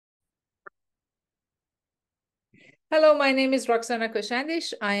Hello, my name is Roxana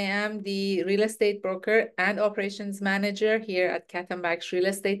Khoshandish. I am the real estate broker and operations manager here at Khatambakhsh real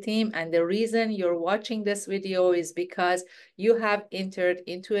estate team. And the reason you're watching this video is because you have entered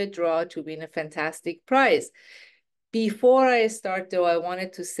into a draw to win a fantastic prize. Before I start though, I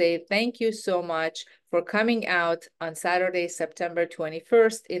wanted to say thank you so much for coming out on Saturday, September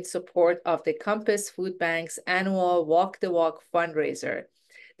 21st in support of the Compass Food Bank's annual Walk the Walk fundraiser.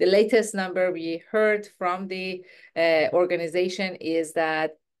 The latest number we heard from the organization is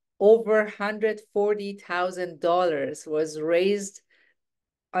that over $140,000 was raised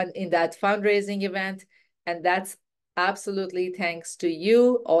in that fundraising event, and that's absolutely thanks to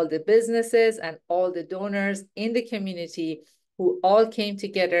you, all the businesses and all the donors in the community who all came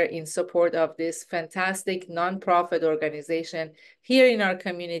together in support of this fantastic nonprofit organization here in our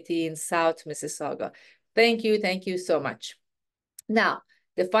community in South Mississauga. Thank you so much. Now,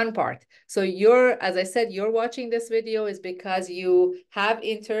 the fun part. So as I said, you're watching this video is because you have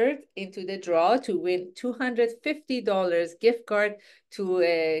entered into the draw to win $250 gift card to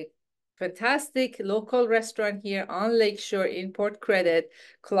a fantastic local restaurant here on Lakeshore in Port Credit,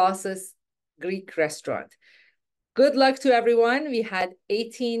 Colossus Greek restaurant. Good luck to everyone. We had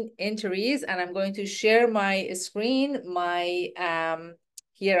 18 entries, and I'm going to share my screen.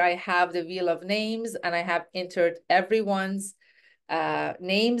 Here I have the wheel of names, and I have entered everyone's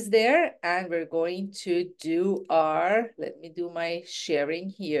names there, and we're going to do let me do my sharing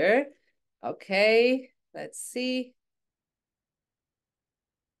here. Okay, let's see.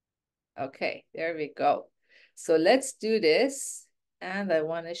 Okay, there we go. So let's do this. And I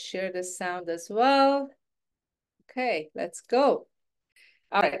want to share the sound as well. Okay, let's go.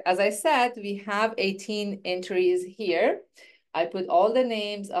 All right, as I said, we have 18 entries here. I put all the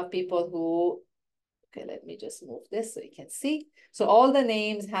names of people who, okay, let me just move this so you can see. So all the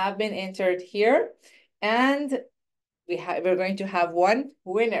names have been entered here, and we're going to have one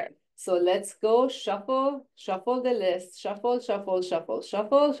winner. So let's go shuffle the list, shuffle,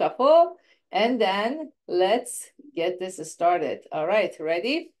 and then let's get this started. All right,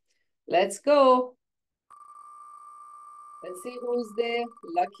 ready? Let's go. Let's see who's the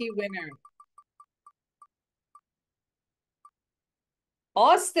lucky winner.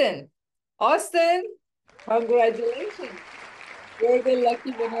 Austin, congratulations. You're the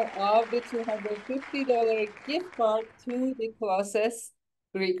lucky winner of the $250 gift card to the Colossus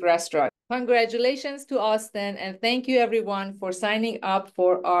Greek restaurant. Congratulations to Austin, and thank you everyone for signing up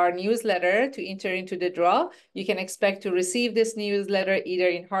for our newsletter to enter into the draw. You can expect to receive this newsletter either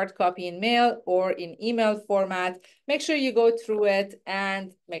in hard copy in mail or in email format. Make sure you go through it,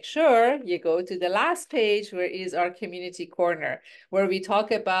 and make sure you go to the last page where is our community corner, where we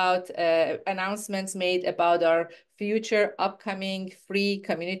talk about announcements made about our future upcoming free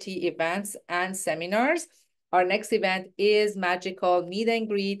community events and seminars. Our next event is magical meet and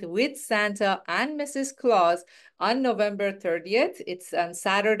greet with Santa and Mrs. Claus on November 30th. It's on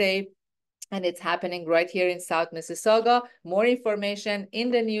Saturday, and it's happening right here in South Mississauga. More information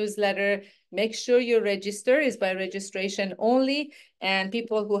in the newsletter. Make sure you register. Is by registration only. And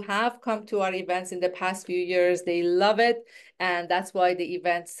people who have come to our events in the past few years, they love it. And that's why the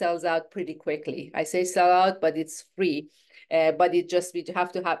event sells out pretty quickly. I say sell out, but it's free. But we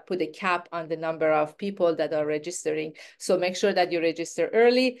have to put a cap on the number of people that are registering. So make sure that you register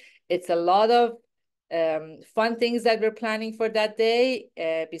early. It's a lot of fun things that we're planning for that day.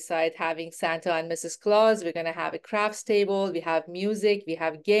 Besides having Santa and Mrs. Claus, we're going to have a crafts table. We have music. We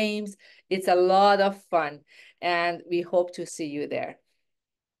have games. It's a lot of fun, and we hope to see you there.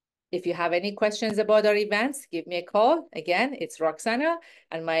 If you have any questions about our events, give me a call. Again, it's Roxana,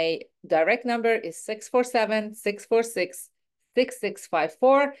 and my direct number is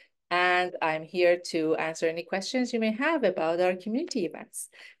 647-646-6654. And I'm here to answer any questions you may have about our community events.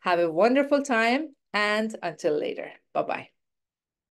 Have a wonderful time, and until later. Bye-bye.